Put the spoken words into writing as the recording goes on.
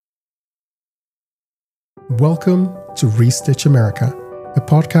Welcome to Restitch America, a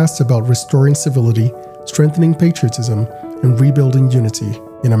podcast about restoring civility, strengthening patriotism, and rebuilding unity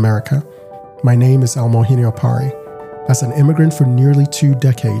in America. My name is Almohini Opari. As an immigrant for nearly 2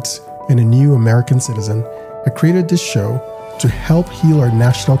 decades and a new American citizen, I created this show to help heal our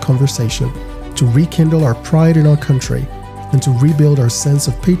national conversation, to rekindle our pride in our country, and to rebuild our sense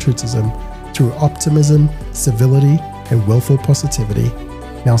of patriotism through optimism, civility, and willful positivity.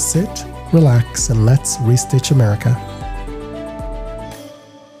 Now sit, relax, and let's restitch America.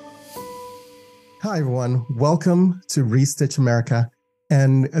 Hi, everyone. Welcome to Restitch America.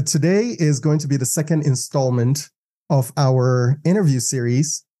 And today is going to be the second installment of our interview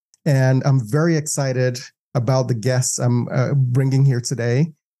series. And I'm very excited about the guests I'm bringing here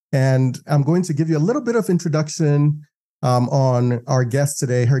today. And I'm going to give you a little bit of introduction on our guest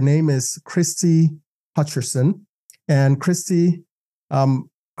today. Her name is Christie Hutcherson. And Christie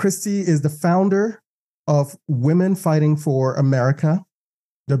is the founder of Women Fighting for America,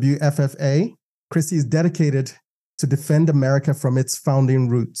 WFFA. Christie is dedicated to defend America from its founding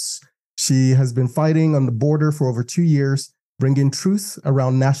roots. She has been fighting on the border for over 2 years, bringing truth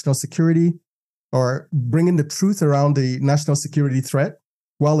around national security, or bringing the truth around the national security threat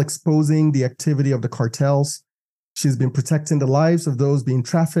while exposing the activity of the cartels. She's been protecting the lives of those being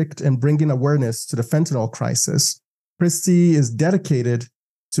trafficked and bringing awareness to the fentanyl crisis. Christie is dedicated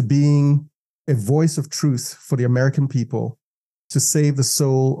to being a voice of truth for the American people to save the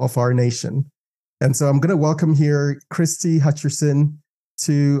soul of our nation. And so I'm going to welcome here Christie Hutcherson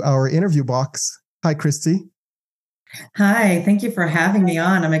to our interview box. Hi, Christie. Hi, thank you for having me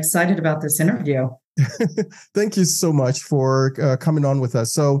on. I'm excited about this interview. Thank you so much for coming on with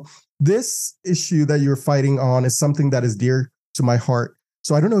us. So this issue that you're fighting on is something that is dear to my heart.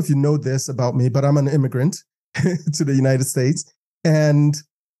 So I don't know if you know this about me, but I'm an immigrant to the United States. And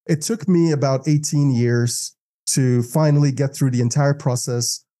it took me about 18 years to finally get through the entire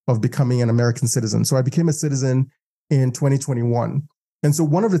process of becoming an American citizen. So I became a citizen in 2021. And so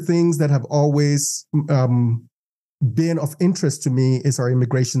one of the things that have always been of interest to me is our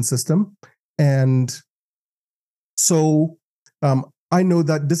immigration system. And so I know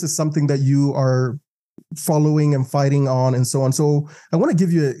that this is something that you are following and fighting on and so on. So I want to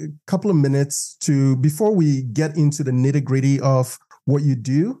give you a couple of minutes before we get into the nitty-gritty of what you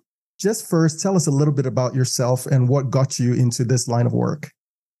do, just first tell us a little bit about yourself and what got you into this line of work.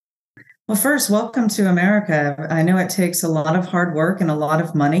 Well, first, welcome to America. I know it takes a lot of hard work and a lot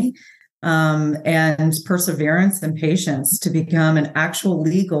of money and perseverance and patience to become an actual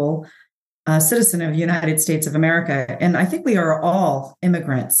legal citizen of the United States of America. And I think we are all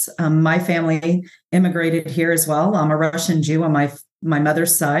immigrants. My family immigrated here as well. I'm a Russian Jew on my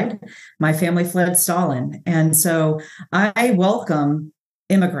mother's side. My family fled Stalin. And so I welcome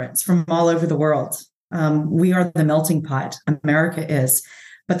immigrants from all over the world. We are the melting pot, America is.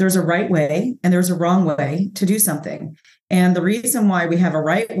 But there's a right way and there's a wrong way to do something. And the reason why we have a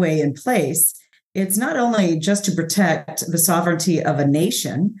right way in place, it's not only just to protect the sovereignty of a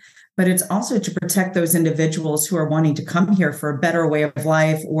nation, but it's also to protect those individuals who are wanting to come here for a better way of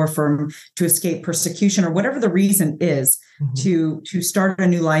life or to escape persecution or whatever the reason is to start a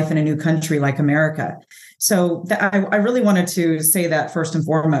new life in a new country like America. So I really wanted to say that first and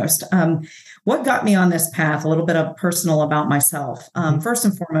foremost. What got me on this path, a little bit of personal about myself. First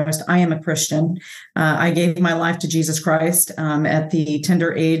and foremost, I am a Christian. I gave my life to Jesus Christ at the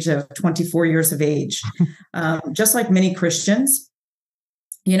tender age of 24 years of age. Just like many Christians,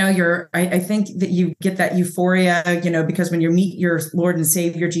 I think that you get that euphoria, because when you meet your Lord and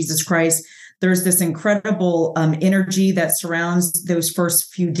Savior, Jesus Christ, there's this incredible energy that surrounds those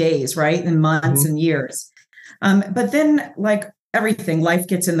first few days, right? And months and years. But then, like everything, life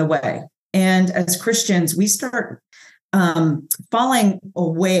gets in the way. And as Christians, we start falling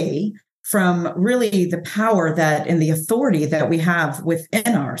away from really the power that and the authority that we have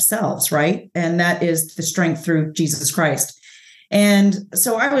within ourselves, right? And that is the strength through Jesus Christ. And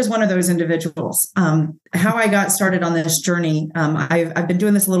so I was one of those individuals. How I got started on this journey, I've been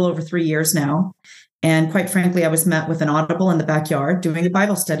doing this a little over 3 years now. And quite frankly, I was met with an audible in the backyard doing a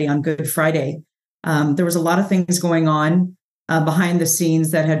Bible study on Good Friday. There was a lot of things going on behind the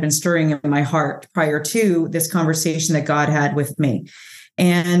scenes that had been stirring in my heart prior to this conversation that God had with me.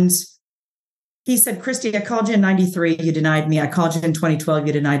 And he said, Christie, I called you in 93. You denied me. I called you in 2012.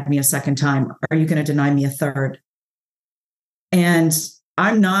 You denied me a second time. Are you going to deny me a third? And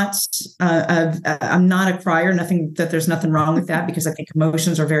I'm not a crier. There's nothing wrong with that because I think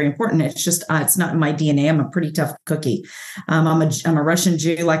emotions are very important. It's just it's not in my DNA. I'm a pretty tough cookie. I'm a Russian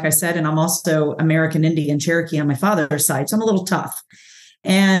Jew, like I said, and I'm also American Indian Cherokee on my father's side. So I'm a little tough.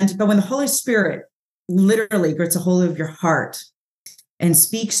 But when the Holy Spirit literally grits a hold of your heart and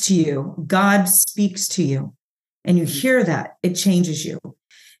speaks to you, God speaks to you, and you hear that, it changes you.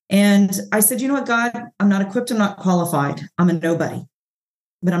 And I said, you know what, God, I'm not equipped, I'm not qualified, I'm a nobody,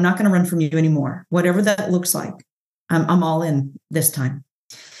 but I'm not going to run from you anymore. Whatever that looks like, I'm all in this time.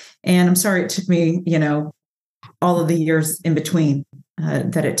 And I'm sorry it took me, all of the years in between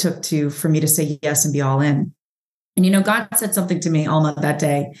that it took for me to say yes and be all in. And, God said something to me, Alma, that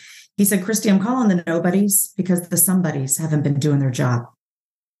day. He said, Christie, I'm calling the nobodies because the somebodies haven't been doing their job.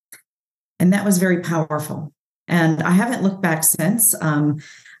 And that was very powerful. And I haven't looked back since. I'm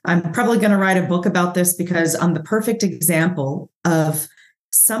probably going to write a book about this because I'm the perfect example of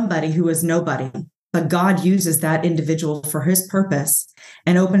somebody who is nobody, but God uses that individual for his purpose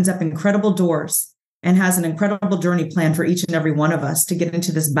and opens up incredible doors and has an incredible journey plan for each and every one of us to get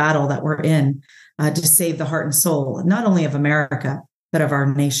into this battle that we're in to save the heart and soul, not only of America, but of our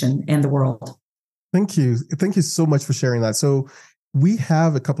nation and the world. Thank you. Thank you so much for sharing that. So we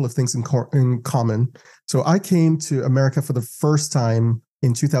have a couple of things in common. So I came to America for the first time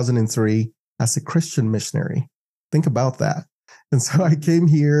in 2003 as a Christian missionary. Think about that. And so I came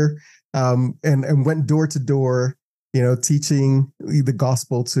here and went door to door, teaching the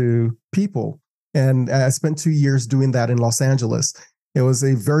gospel to people. And I spent 2 years doing that in Los Angeles. It was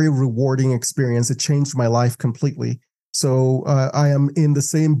a very rewarding experience. It changed my life completely. So I am in the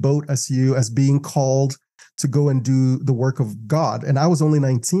same boat as you, as being called to go and do the work of God. And I was only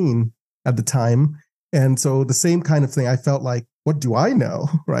 19 at the time. And so the same kind of thing, I felt like, what do I know,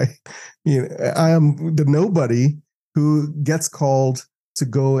 right? I am the nobody who gets called to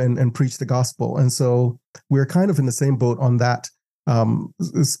go and preach the gospel. And so we're kind of in the same boat on that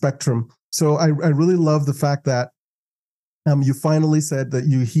spectrum. So I really love the fact that you finally said that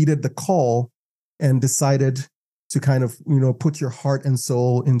you heeded the call and decided to kind of, put your heart and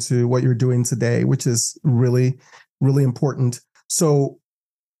soul into what you're doing today, which is really, really important. So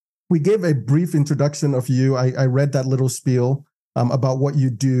we gave a brief introduction of you. I read that little spiel about what you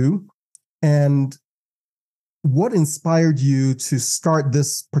do. And what inspired you to start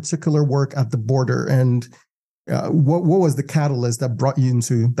this particular work at the border? And what was the catalyst that brought you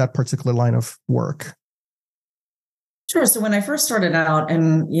into that particular line of work? Sure. So when I first started out,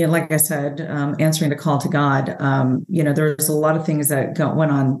 and like I said, answering the call to God, there was a lot of things that went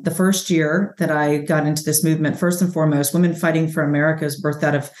on. The first year that I got into this movement, first and foremost, Women Fighting for America is birthed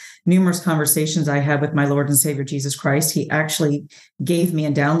out of numerous conversations I had with my Lord and Savior, Jesus Christ. He actually gave me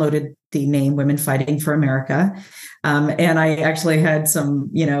and downloaded the name Women Fighting for America. And I actually had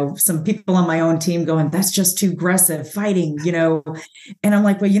some people on my own team going, that's just too aggressive fighting, and I'm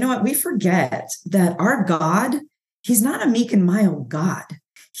like, well, you know what? We forget that our God, he's not a meek and mild God.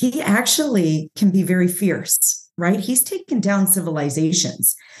 He actually can be very fierce, right? He's taken down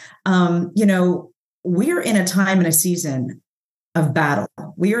civilizations. We are in a time and a season of battle.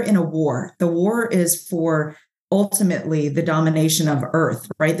 We are in a war. The war is for ultimately the domination of earth,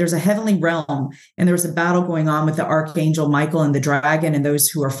 right? There's a heavenly realm and there's a battle going on with the archangel Michael and the dragon and those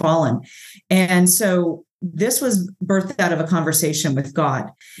who are fallen. And so this was birthed out of a conversation with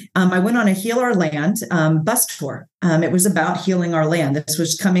God. I went on a Heal Our Land bus tour. It was about healing our land. This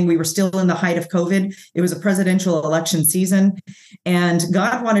was coming. We were still in the height of COVID. It was a presidential election season. And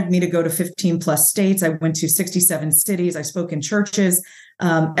God wanted me to go to 15 plus states. I went to 67 cities. I spoke in churches.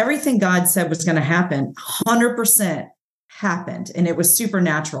 Everything God said was going to happen, 100% happened. And it was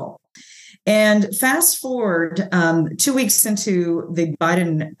supernatural. And fast forward 2 weeks into the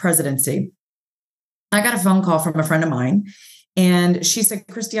Biden presidency, I got a phone call from a friend of mine, and she said,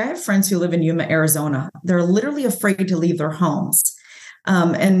 Christie, I have friends who live in Yuma, Arizona. They're literally afraid to leave their homes.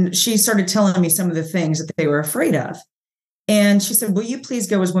 And she started telling me some of the things that they were afraid of. And she said, will you please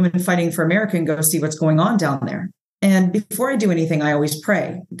go as Women Fighting for America and go see what's going on down there? And before I do anything, I always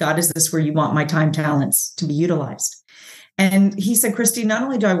pray, God, is this where you want my time, talents to be utilized? And he said, Christie, not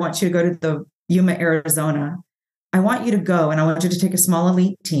only do I want you to go to the Yuma, Arizona, I want you to go and I want you to take a small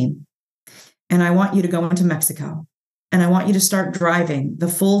elite team. And I want you to go into Mexico. And I want you to start driving the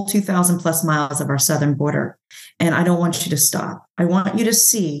full 2,000 plus miles of our southern border. And I don't want you to stop. I want you to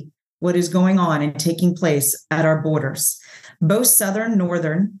see what is going on and taking place at our borders, both southern,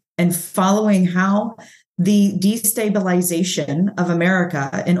 northern, and following how the destabilization of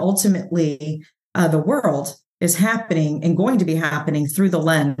America and ultimately the world is happening and going to be happening through the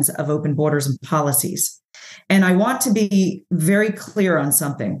lens of open borders and policies. And I want to be very clear on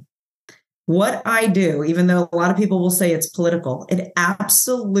something. What I do, even though a lot of people will say it's political, it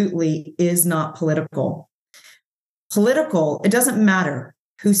absolutely is not political. Political, it doesn't matter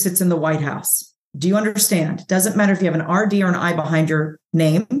who sits in the White House. Do you understand? It doesn't matter if you have an RD or an I behind your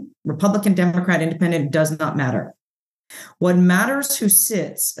name, Republican, Democrat, Independent, it does not matter. What matters who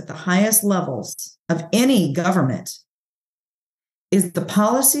sits at the highest levels of any government is the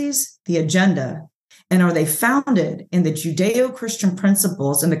policies, the agenda, and are they founded in the Judeo-Christian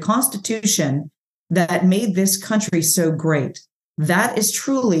principles and the Constitution that made this country so great? That is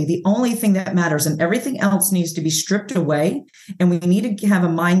truly the only thing that matters, and everything else needs to be stripped away, and we need to have a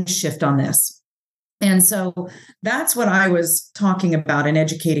mind shift on this. And so that's what I was talking about and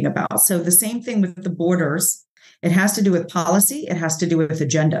educating about. So the same thing with the borders. It has to do with policy. It has to do with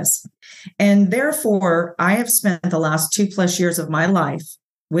agendas. And therefore, I have spent the last 2+ years of my life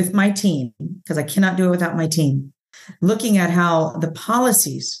with my team, because I cannot do it without my team, looking at how the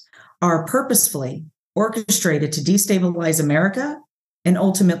policies are purposefully orchestrated to destabilize America and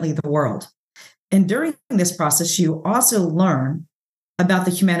ultimately the world. And during this process, you also learn about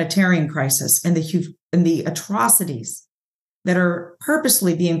the humanitarian crisis and the atrocities that are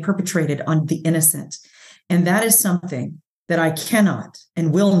purposely being perpetrated on the innocent. And that is something that I cannot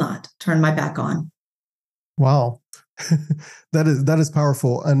and will not turn my back on. Wow. That is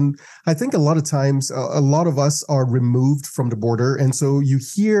powerful. And I think a lot of times, a lot of us are removed from the border. And so you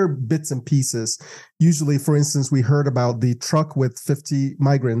hear bits and pieces. Usually, for instance, we heard about the truck with 50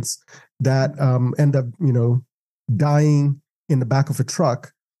 migrants that end up, dying in the back of a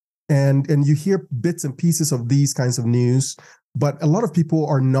truck. And you hear bits and pieces of these kinds of news, but a lot of people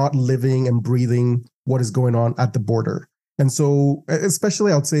are not living and breathing what is going on at the border. And so,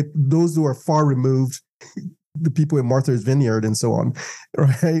 especially I would say those who are far removed, the people in Martha's Vineyard and so on,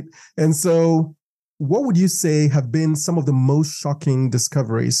 right? And so what would you say have been some of the most shocking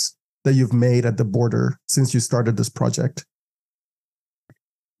discoveries that you've made at the border since you started this project?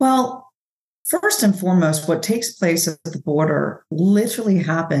 Well, first and foremost, what takes place at the border literally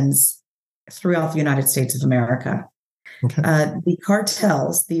happens throughout the United States of America. Okay. The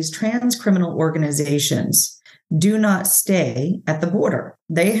cartels, these trans-criminal organizations, do not stay at the border.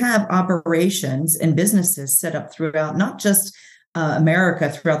 They have operations and businesses set up throughout, not just America,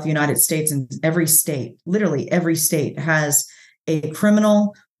 throughout the United States, and every state, literally every state has a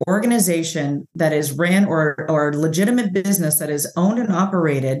criminal organization that is ran or legitimate business that is owned and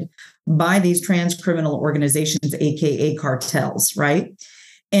operated by these trans-criminal organizations, AKA cartels, right?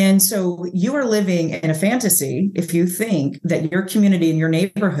 And so you are living in a fantasy if you think that your community and your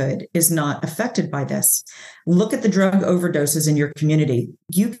neighborhood is not affected by this. Look at the drug overdoses in your community.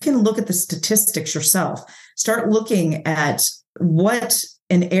 You can look at the statistics yourself. Start looking at what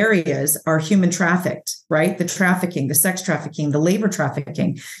in areas are human trafficked, right? The trafficking, the sex trafficking, the labor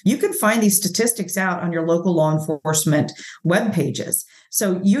trafficking. You can find these statistics out on your local law enforcement web pages.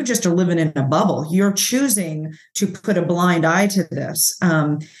 So you just are living in a bubble. You're choosing to put a blind eye to this.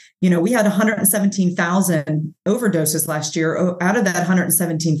 We had 117,000 overdoses last year. Out of that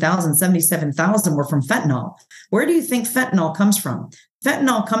 117,000, 77,000 were from fentanyl. Where do you think fentanyl comes from?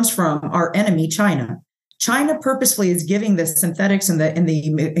 Fentanyl comes from our enemy, China. China purposefully is giving the synthetics and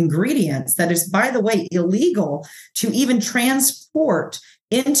the ingredients that is, by the way, illegal to even transport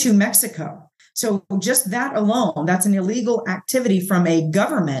into Mexico. So just that alone, that's an illegal activity from a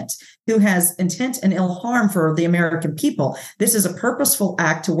government who has intent and ill harm for the American people. This is a purposeful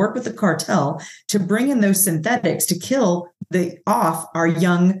act to work with the cartel to bring in those synthetics to kill off our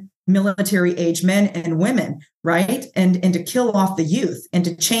young military age men and women, right? And to kill off the youth and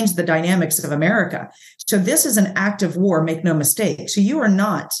to change the dynamics of America. So this is an act of war, make no mistake. So you are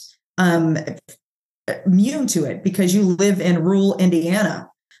not immune to it because you live in rural Indiana.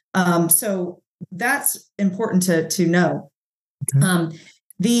 So that's important to know. Okay.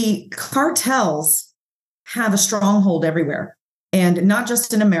 The cartels have a stronghold everywhere, and not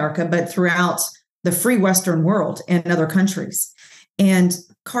just in America, but throughout the free Western world and other countries. And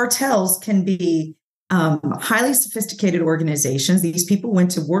cartels can be highly sophisticated organizations. These people went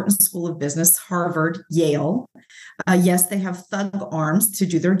to Wharton School of Business, Harvard, Yale. Yes, they have thug arms to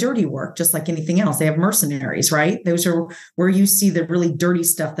do their dirty work, just like anything else. They have mercenaries, right? Those are where you see the really dirty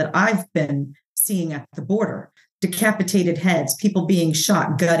stuff that I've been seeing at the border. Decapitated heads, people being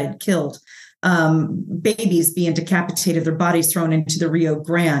shot, gutted, killed, babies being decapitated, their bodies thrown into the Rio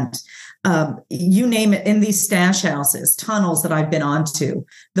Grande. You name it, in these stash houses, tunnels that I've been onto,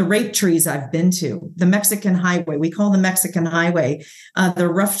 the rape trees I've been to, the Mexican highway, we call the Mexican highway, the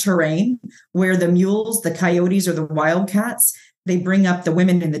rough terrain where the mules, the coyotes, or the wildcats, they bring up the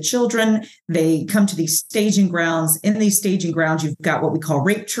women and the children. They come to these staging grounds. In these staging grounds, you've got what we call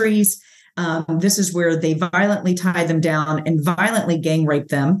rape trees. This is where they violently tie them down and violently gang rape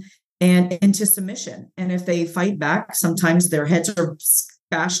them and into submission. And if they fight back, sometimes their heads are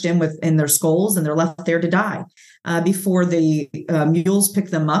bashed in their skulls, and they're left there to die before the mules pick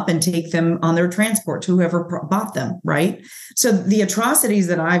them up and take them on their transport to whoever bought them, right? So the atrocities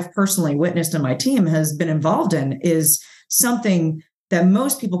that I've personally witnessed and my team has been involved in is something that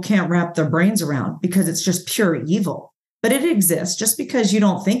most people can't wrap their brains around because it's just pure evil. But it exists. Just because you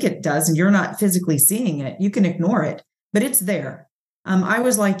don't think it does and you're not physically seeing it, you can ignore it, but it's there. I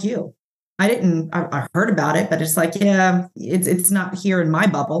was like you. I heard about it, but it's like, yeah, it's not here in my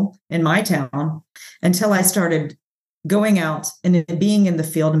bubble, in my town, until I started going out and being in the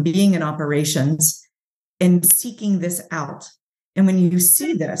field and being in operations and seeking this out. And when you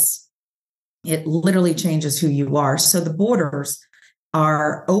see this, it literally changes who you are. So the borders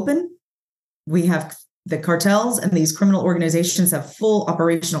are open. We have the cartels and these criminal organizations have full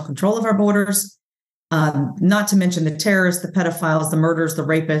operational control of our borders. Not to mention the terrorists, the pedophiles, the murderers, the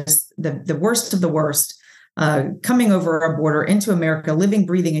rapists, the worst of the worst, coming over our border into America, living,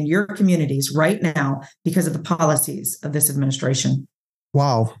 breathing in your communities right now because of the policies of this administration.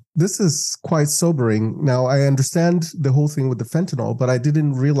 Wow, this is quite sobering. Now, I understand the whole thing with the fentanyl, but I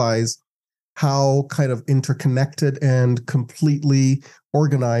didn't realize how kind of interconnected and completely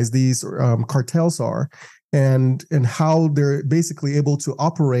organized these cartels are, and how they're basically able to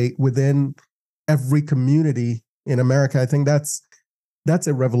operate within every community in America. I think that's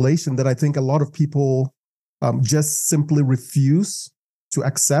a revelation that I think a lot of people just simply refuse to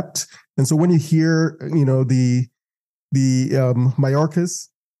accept. And so when you hear, the Mayorkas,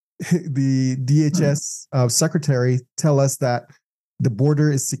 the DHS secretary, tell us that the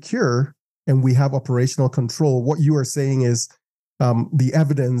border is secure and we have operational control, what you are saying is the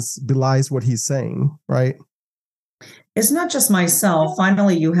evidence belies what he's saying, right? It's not just myself.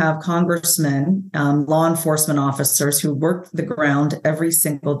 Finally, you have congressmen, law enforcement officers who work the ground every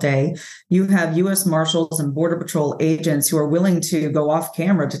single day. You have U.S. Marshals and Border Patrol agents who are willing to go off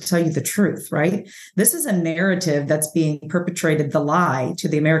camera to tell you the truth, right? This is a narrative that's being perpetrated, the lie to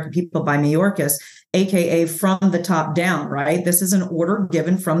the American people by Mayorkas, AKA from the top down, right? This is an order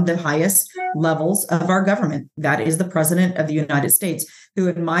given from the highest levels of our government. That is the President of the United States, who,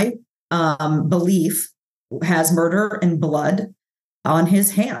 in my belief, has murder and blood on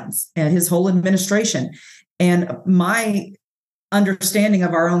his hands and his whole administration. And my understanding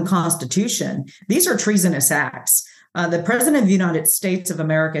of our own Constitution, these are treasonous acts. The President of the United States of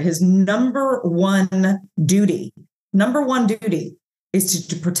America, his number one duty is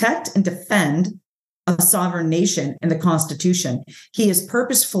to protect and defend a sovereign nation and the Constitution. He is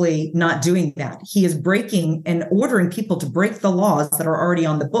purposefully not doing that. He is breaking and ordering people to break the laws that are already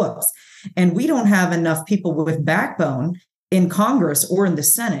on the books. And we don't have enough people with backbone in Congress or in the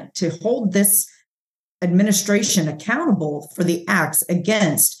Senate to hold this administration accountable for the acts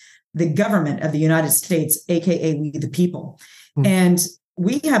against the government of the United States, AKA we the people. Mm-hmm. And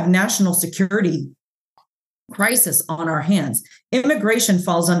we have national security crisis on our hands. Immigration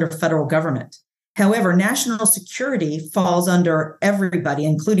falls under federal government. However, national security falls under everybody,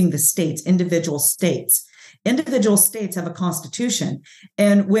 including the states, individual states. Individual states have a constitution.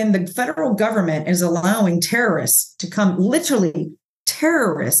 And when the federal government is allowing terrorists to come, literally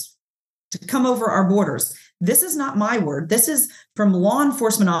terrorists, to come over our borders, this is not my word. This is from law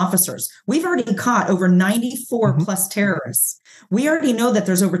enforcement officers. We've already caught over 94 plus terrorists. We already know that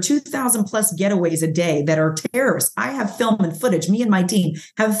there's over 2,000 plus getaways a day that are terrorists. I have film and footage. Me and my team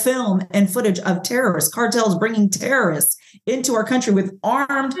have film and footage of terrorists, cartels bringing terrorists into our country with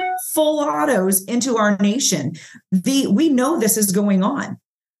armed full autos into our nation. We know this is going on.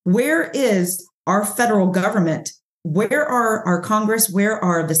 Where is our federal government? Where are our Congress? Where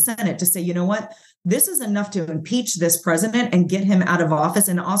are the Senate to say, you know what? This is enough to impeach this president and get him out of office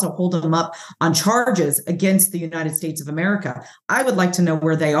and also hold him up on charges against the United States of America. I would like to know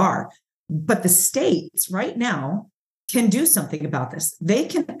where they are. But the states right now can do something about this. They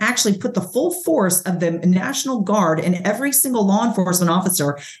can actually put the full force of the National Guard and every single law enforcement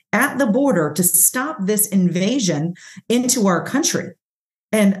officer at the border to stop this invasion into our country.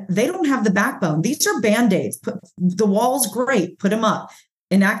 And they don't have the backbone. These are Band-Aids. The walls, great, put them up.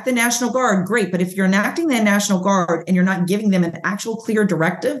 Enact the National Guard, great. But if you're enacting the National Guard and you're not giving them an actual clear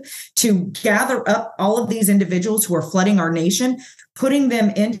directive to gather up all of these individuals who are flooding our nation, putting them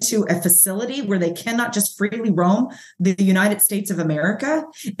into a facility where they cannot just freely roam the United States of America,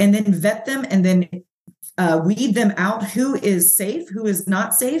 and then vet them and then weed them out who is safe, who is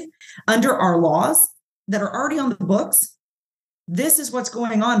not safe under our laws that are already on the books. This is what's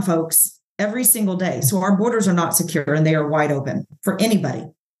going on, folks, every single day. So our borders are not secure and they are wide open for anybody,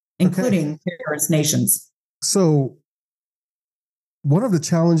 including terrorist nations. So one of the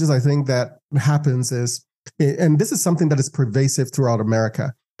challenges I think that happens is and this is something that is pervasive throughout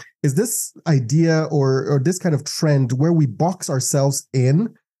America, is this idea or this kind of trend where we box ourselves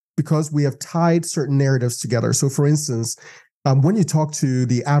in because we have tied certain narratives together. So, for instance, when you talk to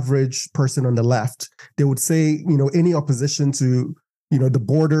the average person on the left, they would say, any opposition to, the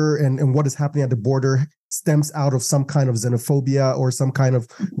border and what is happening at the border stems out of some kind of xenophobia or some kind of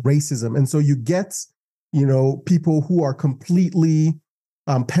racism. And so you get, people who are completely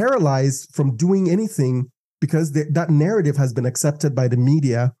paralyzed from doing anything because that narrative has been accepted by the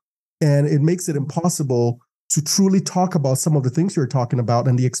media, and it makes it impossible to truly talk about some of the things you're talking about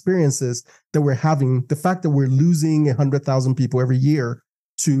and the experiences that we're having. The fact that we're losing 100,000 people every year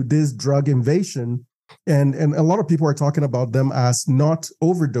to this drug invasion. And a lot of people are talking about them as not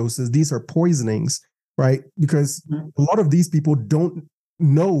overdoses. These are poisonings, right? Because a lot of these people don't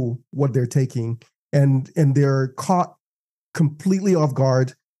know what they're taking, and they're caught completely off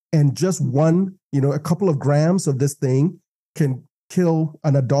guard. And just one, a couple of grams of this thing can kill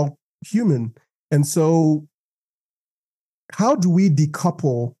an adult human. And so how do we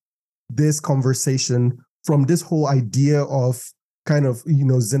decouple this conversation from this whole idea of kind of,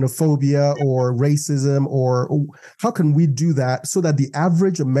 xenophobia or racism, or how can we do that so that the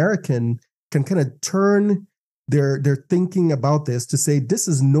average American can kind of turn their thinking about this to say, this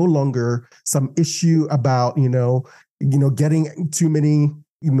is no longer some issue about, getting too many,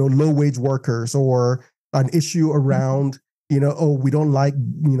 low wage workers, or an issue around, we don't like,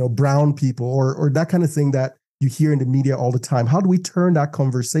 brown people, or that kind of thing that you hear in the media all the time. How do we turn that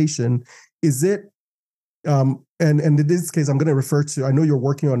conversation? Is it, and in this case, I'm going to refer to, I know you're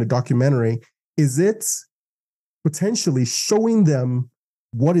working on a documentary. Is it potentially showing them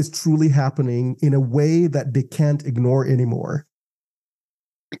what is truly happening in a way that they can't ignore anymore?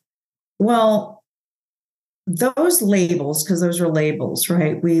 Well, those labels, because those are labels,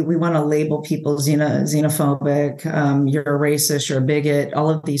 right? We want to label people xenophobic, you're a racist, you're a bigot, all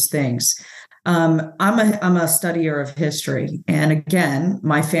of these things. I'm a studier of history. And again,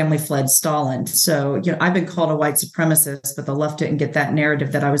 my family fled Stalin. So, I've been called a white supremacist, but the left didn't get that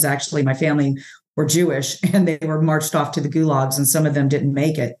narrative that I was actually, my family were Jewish and they were marched off to the gulags, and some of them didn't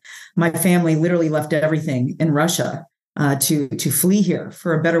make it. My family literally left everything in Russia to flee here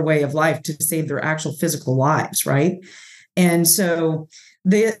for a better way of life, to save their actual physical lives, right? And so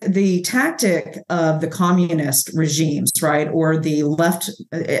the tactic of the communist regimes, right, or the left,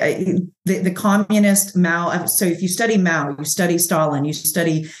 the communist Mao. So if you study Mao, you study Stalin, you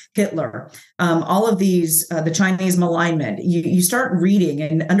study Hitler, all of these, the Chinese malignment, you start reading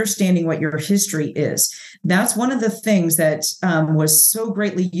and understanding what your history is. That's one of the things that was so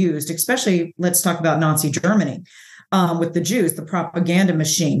greatly used, especially, let's talk about Nazi Germany. With the Jews, the propaganda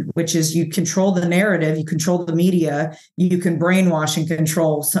machine, which is you control the narrative, you control the media, you can brainwash and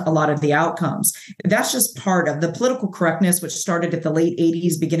control a lot of the outcomes. That's just part of the political correctness, which started at the late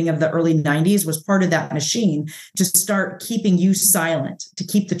 80s, beginning of the early 90s, was part of that machine to start keeping you silent, to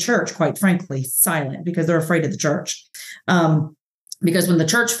keep the church, quite frankly, silent, because they're afraid of the church. Because when the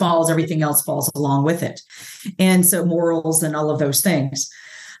church falls, everything else falls along with it. And so morals and all of those things.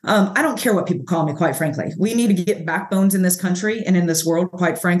 I don't care what people call me, quite frankly. We need to get backbones in this country and in this world,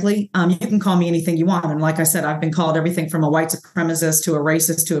 quite frankly. You can call me anything you want. And like I said, I've been called everything from a white supremacist to a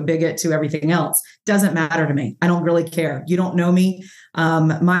racist to a bigot to everything else. Doesn't matter to me. I don't really care. You don't know me.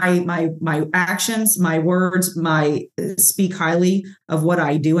 My actions, my words, speak highly of what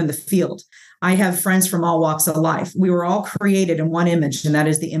I do in the field. I have friends from all walks of life. We were all created in one image, and that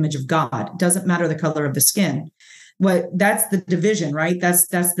is the image of God. It doesn't matter the color of the skin. That's the division, right? That's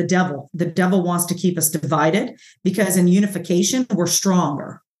the devil. The devil wants to keep us divided, because in unification, we're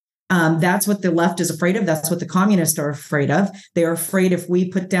stronger. That's what the left is afraid of. That's what the communists are afraid of. They're afraid if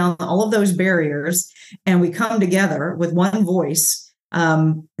we put down all of those barriers and we come together with one voice,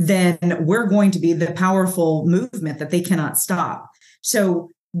 then we're going to be the powerful movement that they cannot stop.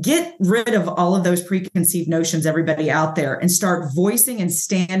 So get rid of all of those preconceived notions, everybody out there, and start voicing and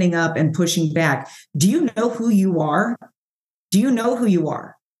standing up and pushing back. Do you know who you are? Do you know who you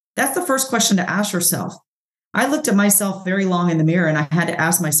are? That's the first question to ask yourself. I looked at myself very long in the mirror, and I had to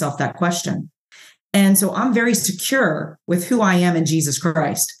ask myself that question. And so I'm very secure with who I am in Jesus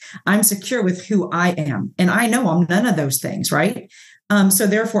Christ. I'm secure with who I am. And I know I'm none of those things, right? So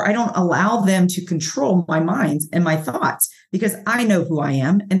therefore, I don't allow them to control my mind and my thoughts, because I know who I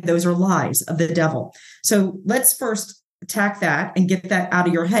am, and those are lies of the devil. So let's first attack that and get that out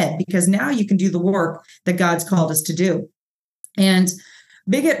of your head, because now you can do the work that God's called us to do. And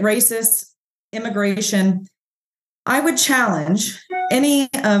bigot, racist, immigration, I would challenge any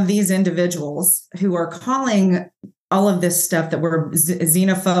of these individuals who are calling all of this stuff that we're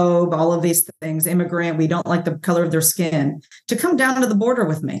xenophobe, all of these things, immigrant, we don't like the color of their skin, to come down to the border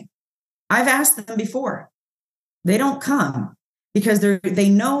with me. I've asked them before. They don't come because they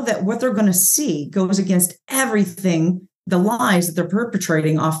know that what they're going to see goes against everything, the lies that they're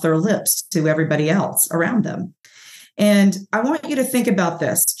perpetrating off their lips to everybody else around them. And I want you to think about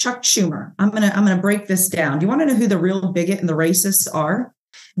this. Chuck Schumer, I'm gonna break this down. Do you want to know who the real bigot and the racists are?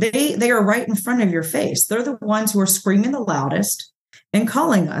 They are right in front of your face. They're the ones who are screaming the loudest and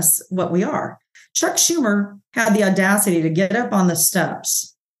calling us what we are. Chuck Schumer had the audacity to get up on the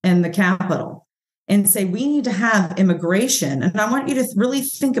steps in the Capitol and say, we need to have immigration. And I want you to really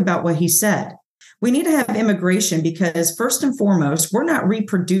think about what he said. We need to have immigration because, first and foremost, we're not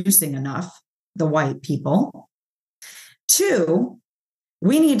reproducing enough, the white people. 2,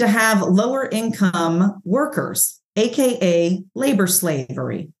 we need to have lower income workers, AKA labor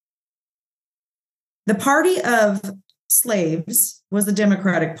slavery. The party of slaves was the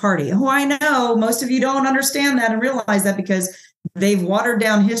Democratic Party, who I know most of you don't understand that and realize that because they've watered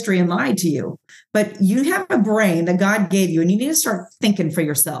down history and lied to you. But you have a brain that God gave you, and you need to start thinking for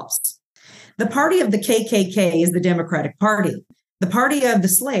yourselves. The party of the KKK is the Democratic Party. The party of the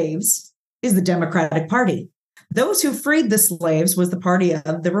slaves is the Democratic Party. Those who freed the slaves was the party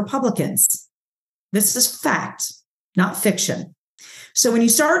of the Republicans. This is fact, not fiction. So when you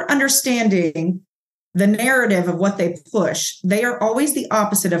start understanding the narrative of what they push, they are always the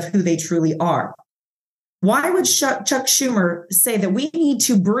opposite of who they truly are. Why would Chuck Schumer say that we need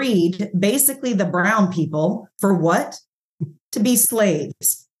to breed basically the brown people for what? To be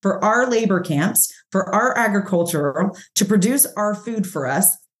slaves, for our labor camps, for our agriculture, to produce our food for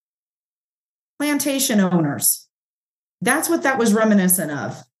us? Plantation owners. That's what that was reminiscent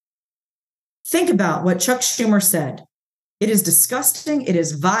of. Think about what Chuck Schumer said. It is disgusting. It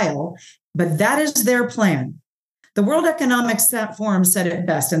is vile, but that is their plan. The World Economic Forum said it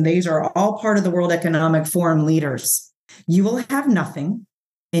best, and these are all part of the World Economic Forum leaders. You will have nothing,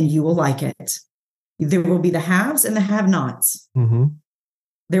 and you will like it. There will be the haves and the have-nots. Mm-hmm.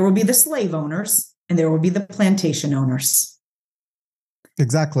 There will be the slave owners, and there will be the plantation owners.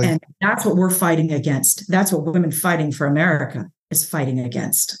 Exactly. And that's what we're fighting against. That's what Women Fighting for America is fighting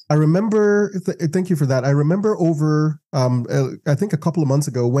against. I remember, thank you for that. I remember over, I think a couple of months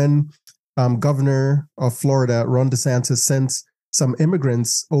ago when Governor of Florida, Ron DeSantis, sent some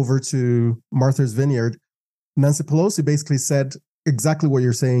immigrants over to Martha's Vineyard. Nancy Pelosi basically said exactly what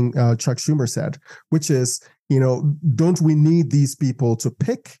you're saying, Chuck Schumer said, which is, don't we need these people to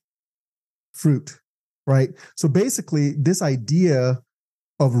pick fruit, right? So basically this idea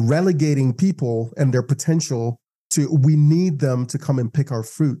of relegating people and their potential to, we need them to come and pick our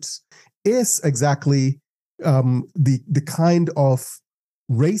fruits, is exactly the kind of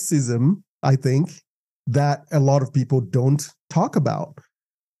racism, I think, that a lot of people don't talk about,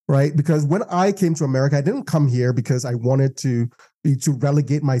 right? Because when I came to America, I didn't come here because I wanted to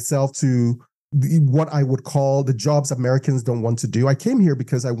relegate myself to what I would call the jobs Americans don't want to do. I came here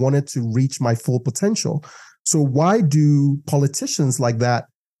because I wanted to reach my full potential. So why do politicians like that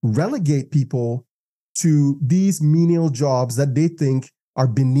relegate people to these menial jobs that they think are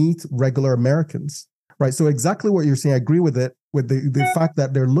beneath regular Americans, right? So exactly what you're saying, I agree with it, with the fact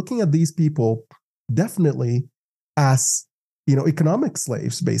that they're looking at these people definitely as, economic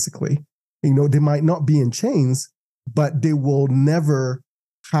slaves, basically. They might not be in chains, but they will never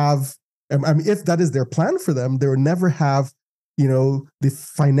have, if that is their plan for them, they will never have, the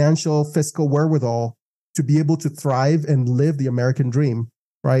financial, fiscal wherewithal to be able to thrive and live the American dream.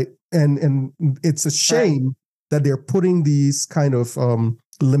 Right. And it's a shame that they're putting these kind of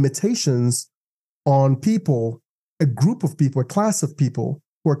limitations on people, a group of people, a class of people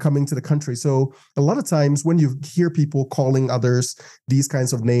who are coming to the country. So a lot of times when you hear people calling others these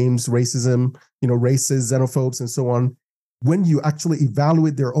kinds of names, racism, racists, xenophobes, and so on, when you actually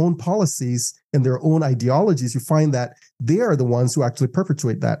evaluate their own policies and their own ideologies, you find that they are the ones who actually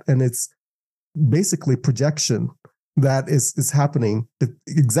perpetuate that. And it's basically projection that is happening.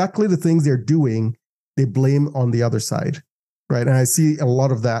 Exactly the things they're doing, they blame on the other side, right? And I see a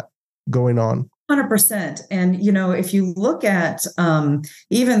lot of that going on. 100%. And, if you look at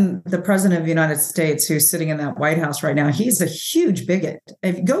even the president of the United States who's sitting in that White House right now, he's a huge bigot.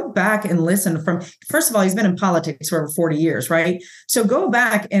 If you go back and listen first of all, he's been in politics for over 40 years, right? So go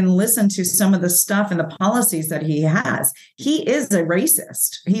back and listen to some of the stuff and the policies that he has. He is a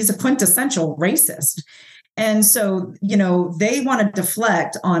racist. He's a quintessential racist. And so, they want to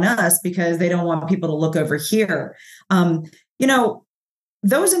deflect on us because they don't want people to look over here.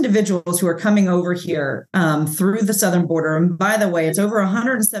 those individuals who are coming over here through the southern border, and by the way, it's over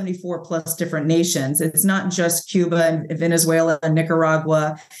 174 plus different nations. It's not just Cuba and Venezuela and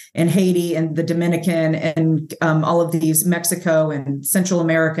Nicaragua and Haiti and the Dominican and all of these, Mexico and Central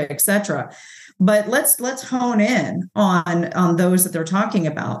America, et cetera. But let's hone in on those that they're talking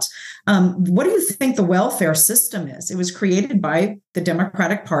about. What do you think the welfare system is? It was created by the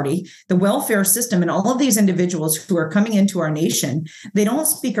Democratic Party. The welfare system, and all of these individuals who are coming into our nation, they don't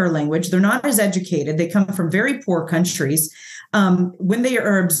speak our language. They're not as educated. They come from very poor countries. When they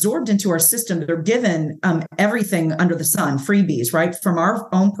are absorbed into our system, they're given everything under the sun, freebies, right, from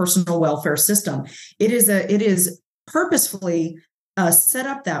our own personal welfare system. It is purposefully set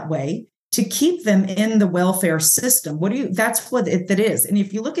up that way to keep them in the welfare system. That's what that is. And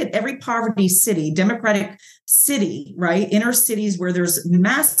if you look at every poverty city, Democratic city, right, inner cities where there's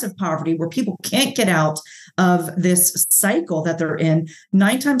massive poverty, where people can't get out of this cycle that they're in,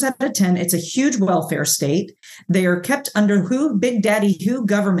 9 times out of 10, it's a huge welfare state. They are kept under Big Daddy who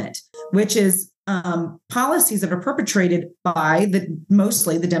government, which is policies that are perpetrated by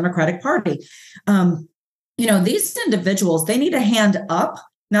mostly the Democratic Party. These individuals, they need a hand up,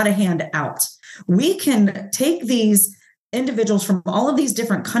 not a hand out. We can take these individuals from all of these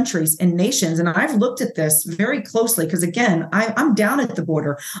different countries and nations, and I've looked at this very closely because, again, I'm down at the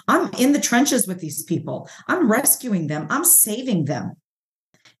border. I'm in the trenches with these people. I'm rescuing them. I'm saving them,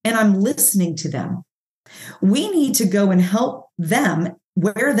 and I'm listening to them. We need to go and help them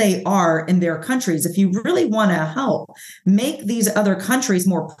where they are in their countries. If you really want to help make these other countries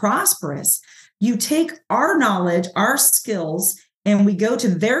more prosperous, you take our knowledge, our skills, and we go to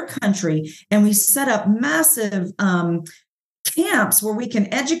their country and we set up massive camps where we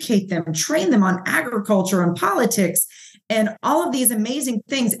can educate them, train them on agriculture and politics and all of these amazing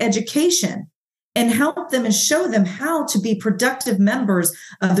things, education, and help them and show them how to be productive members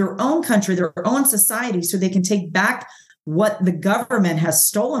of their own country, their own society, so they can take back what the government has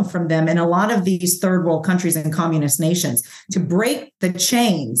stolen from them in a lot of these third world countries and communist nations, to break the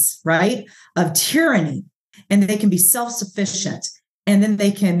chains, right, of tyranny. And they can be self-sufficient, and then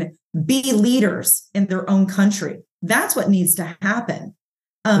they can be leaders in their own country. That's what needs to happen.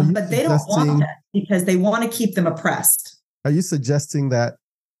 But they don't want that because they want to keep them oppressed. Are you suggesting that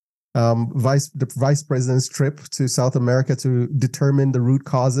the vice president's trip to South America to determine the root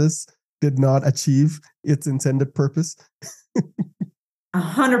causes did not achieve its intended purpose?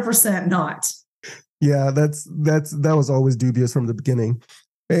 100% not. Yeah, that was always dubious from the beginning.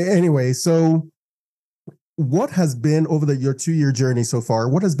 Anyway, so what has been over your 2-year journey so far?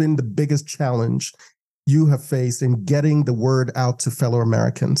 What has been the biggest challenge you have faced in getting the word out to fellow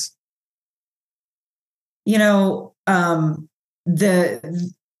Americans?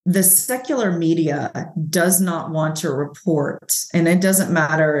 The secular media does not want to report, and it doesn't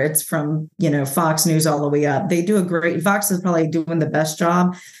matter. It's from, Fox News all the way up. They do Fox is probably doing the best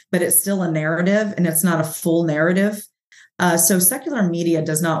job, but it's still a narrative and it's not a full narrative. So secular media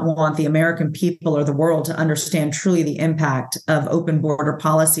does not want the American people or the world to understand truly the impact of open border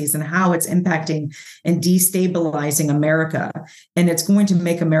policies and how it's impacting and destabilizing America. And it's going to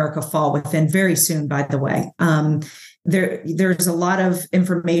make America fall within very soon, by the way. There's a lot of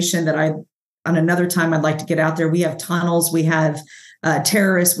information that on another time I'd like to get out there. We have tunnels, we have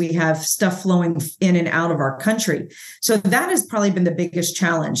terrorists, we have stuff flowing in and out of our country. So that has probably been the biggest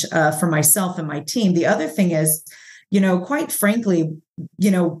challenge for myself and my team. The other thing is, quite frankly,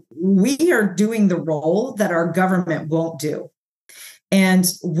 we are doing the role that our government won't do. And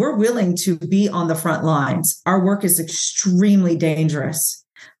we're willing to be on the front lines. Our work is extremely dangerous.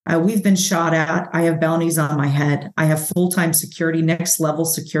 We've been shot at. I have bounties on my head. I have full-time security, next level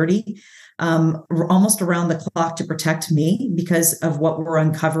security, almost around the clock to protect me because of what we're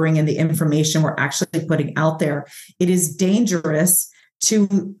uncovering and the information we're actually putting out there. It is dangerous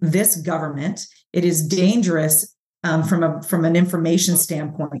to this government. It is dangerous from an information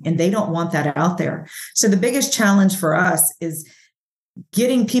standpoint, and they don't want that out there. So the biggest challenge for us is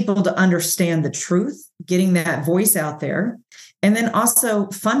getting people to understand the truth, getting that voice out there, and then also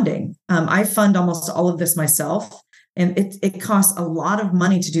funding. I fund almost all of this myself, and it costs a lot of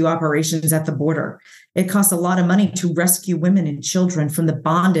money to do operations at the border. It costs a lot of money to rescue women and children from the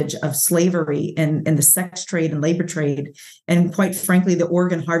bondage of slavery and the sex trade and labor trade, and quite frankly, the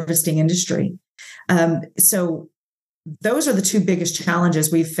organ harvesting industry. So those are the two biggest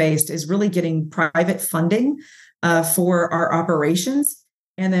challenges we've faced, is really getting private funding for our operations,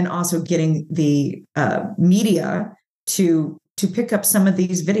 and then also getting the media to to pick up some of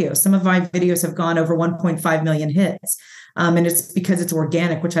these videos. Some of my videos have gone over 1.5 million hits. And it's because it's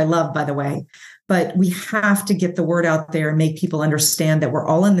organic, which I love, by the way. But we have to get the word out there and make people understand that we're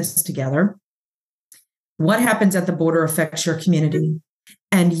all in this together. What happens at the border affects your community.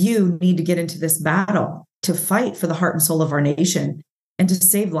 And you need to get into this battle to fight for the heart and soul of our nation and to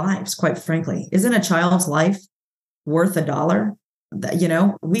save lives, quite frankly. Isn't a child's life worth $1?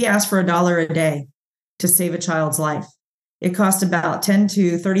 We ask for $1 a day to save a child's life. It costs about $10,000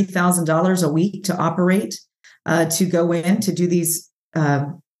 to $30,000 a week to operate, to go in to do these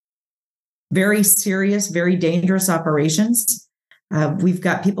very serious, very dangerous operations. We've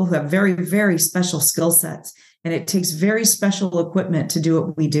got people who have very, very special skill sets, and it takes very special equipment to do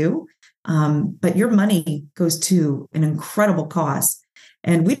what we do. But your money goes to an incredible cause.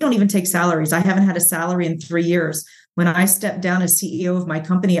 And we don't even take salaries. I haven't had a salary in 3 years. When I stepped down as CEO of my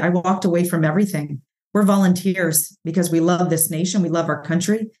company, I walked away from everything. We're volunteers because we love this nation. We love our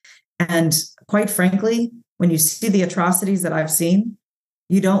country. And quite frankly, when you see the atrocities that I've seen,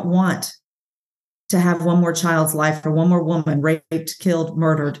 you don't want to have one more child's life or one more woman raped, killed,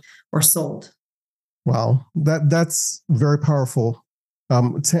 murdered, or sold. Wow, that's very powerful.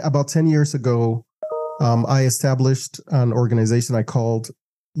 About 10 years ago, I established an organization I called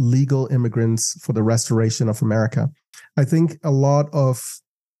Legal Immigrants for the Restoration of America. I think a lot of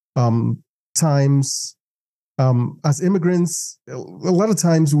times as immigrants, a lot of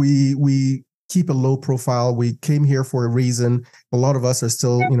times we keep a low profile. We came here for a reason. A lot of us are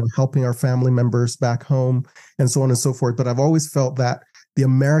still, helping our family members back home and so on and so forth. But I've always felt that the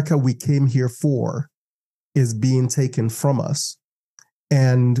America we came here for is being taken from us.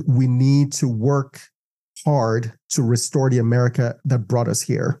 And we need to work hard to restore the America that brought us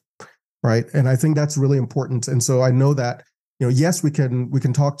here, right? And I think that's really important. And so I know that, yes, we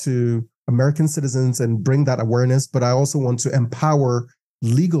can talk to American citizens and bring that awareness, but I also want to empower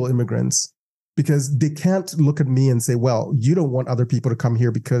legal immigrants, because they can't look at me and say, well, you don't want other people to come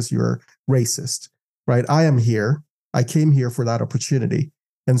here because you're racist, right? I am here. I came here for that opportunity.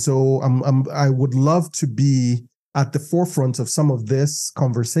 And so I would love to be at the forefront of some of this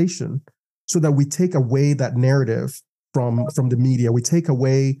conversation so that we take away that narrative from the media. We take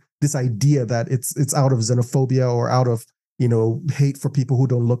away this idea that it's out of xenophobia or out of, hate for people who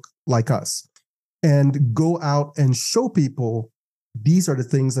don't look like us, and go out and show people these are the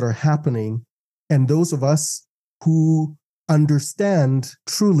things that are happening. And those of us who understand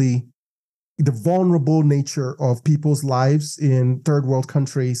truly the vulnerable nature of people's lives in third world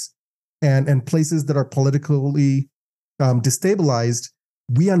countries and places that are politically destabilized,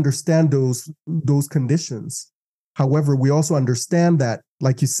 we understand those conditions. However, we also understand that,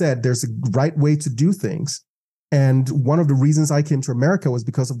 like you said, there's a right way to do things. And one of the reasons I came to America was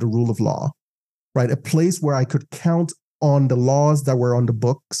because of the rule of law, right? A place where I could count on the laws that were on the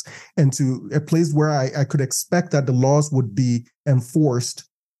books, and to a place where I could expect that the laws would be enforced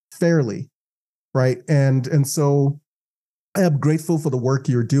fairly, right? And so I am grateful for the work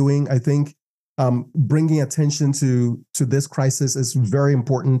you're doing. I think bringing attention to this crisis is very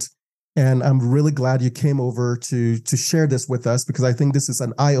important. And I'm really glad you came over to share this with us, because I think this is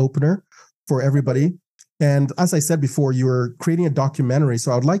an eye-opener for everybody. And as I said before, you're creating a documentary.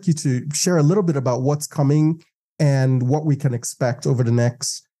 So I would like you to share a little bit about what's coming and what we can expect over the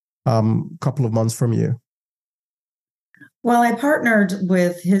next couple of months from you. Well, I partnered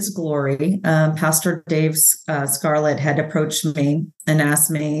with His Glory. Pastor Dave Scarlett had approached me and asked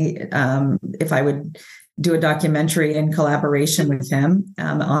me if I would do a documentary in collaboration with him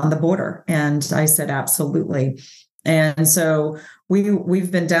on the border. And I said, absolutely. And so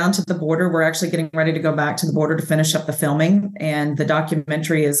we've been down to the border. We're actually getting ready to go back to the border to finish up the filming. And the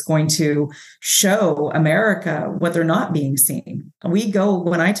documentary is going to show America what they're not being seen.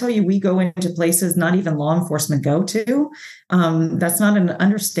 When I tell you we go into places not even law enforcement go to, that's not an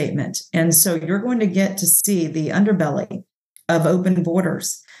understatement. And so you're going to get to see the underbelly of open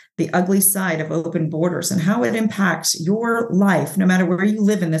borders, the ugly side of open borders, and how it impacts your life, no matter where you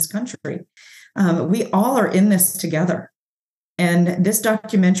live in this country. We all are in this together. And this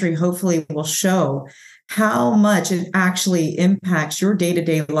documentary hopefully will show how much it actually impacts your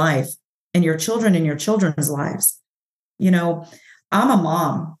day-to-day life and your children and your children's lives. I'm a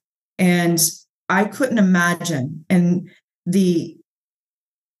mom, and I couldn't imagine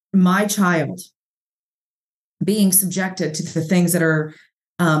my child being subjected to the things that are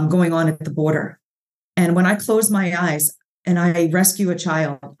going on at the border. And when I close my eyes and I rescue a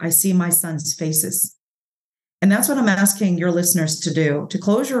child, I see my son's faces. And that's what I'm asking your listeners to do, to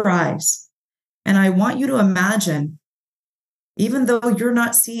close your eyes. And I want you to imagine, even though you're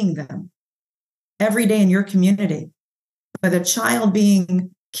not seeing them every day in your community, with a child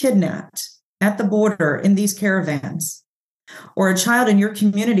being kidnapped at the border in these caravans, or a child in your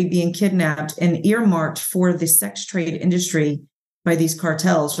community being kidnapped and earmarked for the sex trade industry by these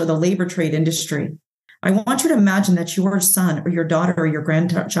cartels or the labor trade industry, I want you to imagine that your son or your daughter or your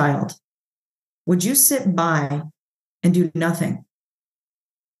grandchild, would you sit by and do nothing?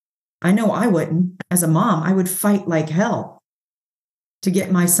 I know I wouldn't. As a mom, I would fight like hell to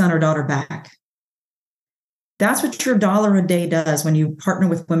get my son or daughter back. That's what your dollar a day does when you partner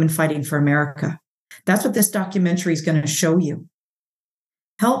with Women Fighting for America. That's what this documentary is going to show you.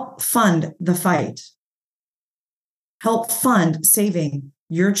 Help fund the fight. Help fund saving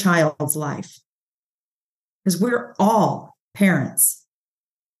your child's life. Because we're all parents.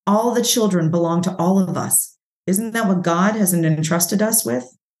 All the children belong to all of us. Isn't that what God has entrusted us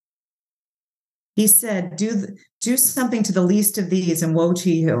with? He said, do something to the least of these and woe to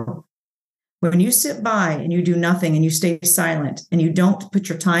you. When you sit by and you do nothing and you stay silent and you don't put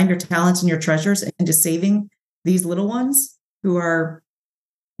your time, your talents, and your treasures into saving these little ones who are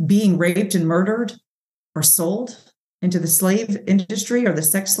being raped and murdered or sold into the slave industry or the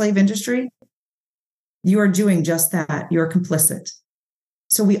sex slave industry, you are doing just that. You're complicit.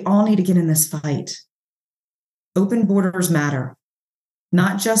 So we all need to get in this fight. Open borders matter,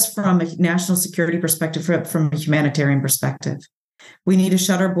 not just from a national security perspective, from a humanitarian perspective. We need to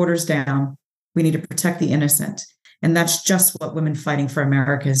shut our borders down. We need to protect the innocent. And that's just what Women Fighting for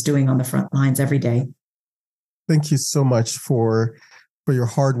America is doing on the front lines every day. Thank you so much for your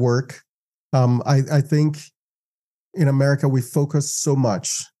hard work. I think in America, we focus so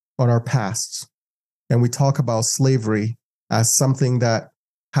much on our past, and we talk about slavery as something that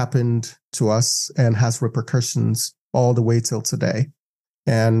happened to us and has repercussions all the way till today.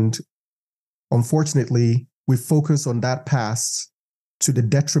 And unfortunately, we focus on that past to the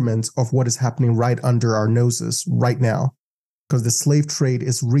detriment of what is happening right under our noses right now, because the slave trade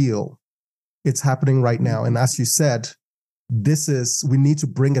is real. It's happening right now. And as you said, we need to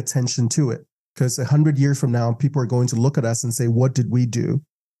bring attention to it, because 100 years from now, people are going to look at us and say, what did we do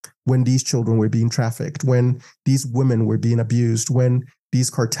when these children were being trafficked, when these women were being abused, when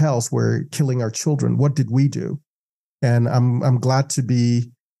these cartels were killing our children? What did we do? And I'm glad to be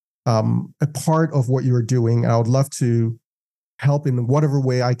a part of what you're doing. I would love to help in whatever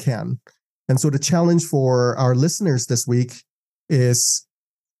way I can. And so the challenge for our listeners this week is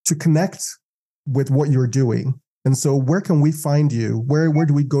to connect with what you're doing. And so where can we find you? Where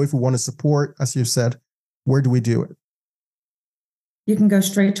do we go if we want to support? As you said, where do we do it? You can go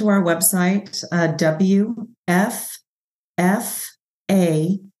straight to our website,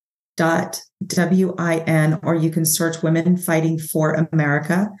 WFFA.win, or you can search Women Fighting for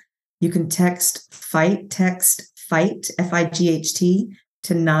America. You can text FIGHT, FIGHT,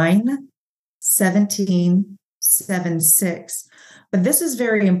 to 91776. But this is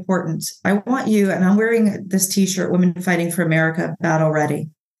very important. I want you, and I'm wearing this t-shirt, Women Fighting for America, Battle Ready.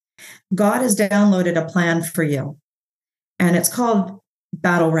 God has downloaded a plan for you, and it's called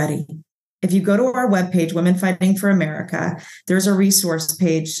Battle Ready. If you go to our webpage, Women Fighting for America, there's a resource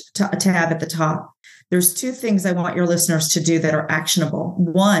page tab at the top. There's two things I want your listeners to do that are actionable.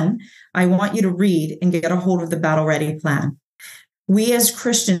 One, I want you to read and get a hold of the Battle Ready plan. We as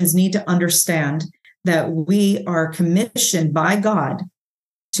Christians need to understand that we are commissioned by God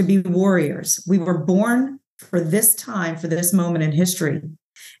to be warriors. We were born for this time, for this moment in history,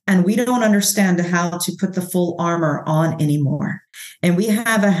 and we don't understand how to put the full armor on anymore. And we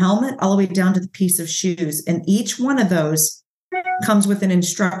have a helmet all the way down to the piece of shoes, and each one of those comes with an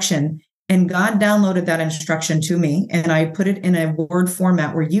instruction. And God downloaded that instruction to me, and I put it in a Word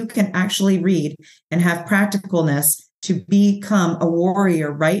format where you can actually read and have practicalness to become a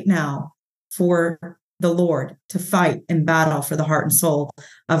warrior right now for the Lord, to fight and battle for the heart and soul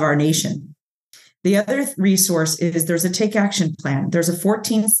of our nation. The other resource is there's a take action plan. There's a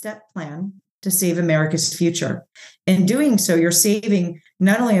 14-step plan to save America's future. In doing so, you're saving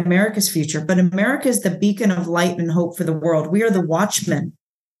not only America's future, but America is the beacon of light and hope for the world. We are the watchmen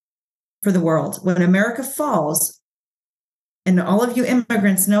for the world. When America falls, and all of you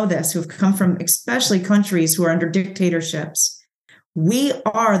immigrants know this, who have come from especially countries who are under dictatorships, we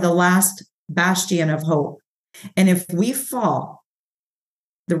are the last bastion of hope. And if we fall,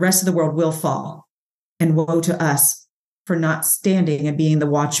 the rest of the world will fall. And woe to us for not standing and being the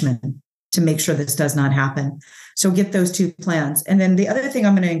watchman to make sure this does not happen. So get those two plans. And then the other thing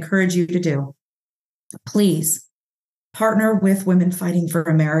I'm going to encourage you to do, please partner with Women Fighting for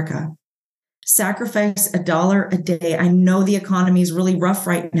America. Sacrifice $1 a day. I know the economy is really rough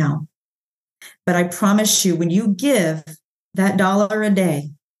right now, but I promise you, when you give that $1 a day,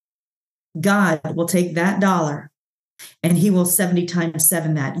 God will take that dollar and he will 70 times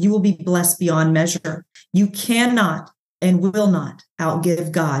 7 that. You will be blessed beyond measure. You cannot and will not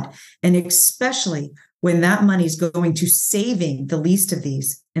outgive God. And especially when that money is going to saving the least of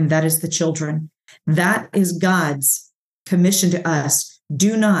these, and that is the children. That is God's commission to us.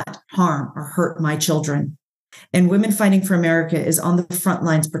 Do not harm or hurt my children. And Women Fighting for America is on the front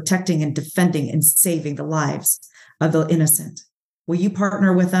lines, protecting and defending and saving the lives of the innocent. Will you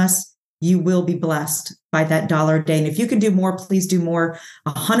partner with us? You will be blessed by that $1 a day. And if you can do more, please do more.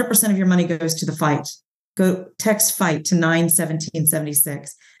 100% of your money goes to the fight. Go text FIGHT to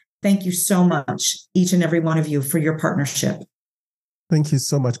 91776. Thank you so much, each and every one of you, for your partnership. Thank you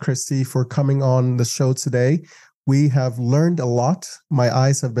so much, Christie, for coming on the show today. We have learned a lot. My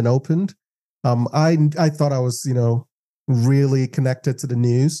eyes have been opened. I thought I was, really connected to the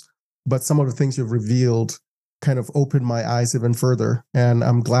news, but some of the things you've revealed kind of opened my eyes even further. And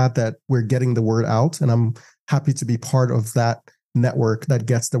I'm glad that we're getting the word out, and I'm happy to be part of that network that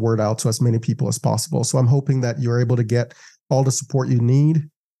gets the word out to as many people as possible. So I'm hoping that you're able to get all the support you need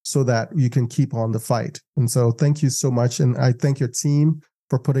so that you can keep on the fight. And so thank you so much. And I thank your team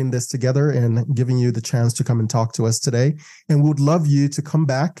for putting this together and giving you the chance to come and talk to us today. And we would love you to come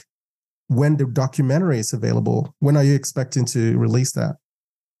back when the documentary is available. When are you expecting to release that?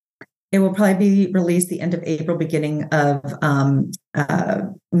 It will probably be released the end of April, beginning of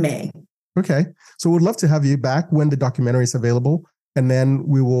May. Okay. So we'd love to have you back when the documentary is available. And then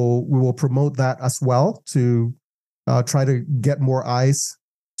we will promote that as well to try to get more eyes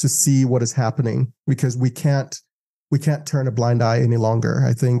to see what is happening, because we can't turn a blind eye any longer.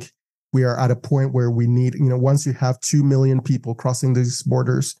 I think we are at a point where we need, once you have 2 million people crossing these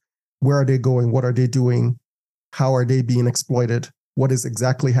borders, where are they going? What are they doing? How are they being exploited? What is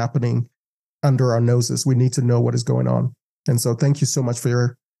exactly happening under our noses? We need to know what is going on. And so thank you so much for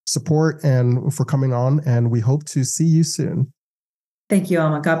your support and for coming on. And we hope to see you soon. Thank you,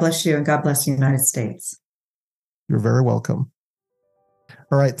 Alma. God bless you, and God bless the United States. You're very welcome.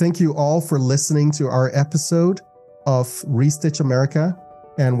 All right. Thank you all for listening to our episode of Restitch America.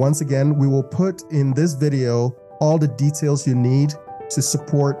 And once again, we will put in this video all the details you need to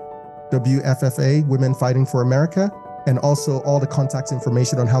support WFFA, Women Fighting for America, and also all the contact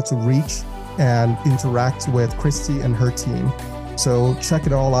information on how to reach and interact with Christie and her team. So check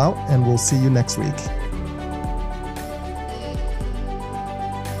it all out, and we'll see you next week.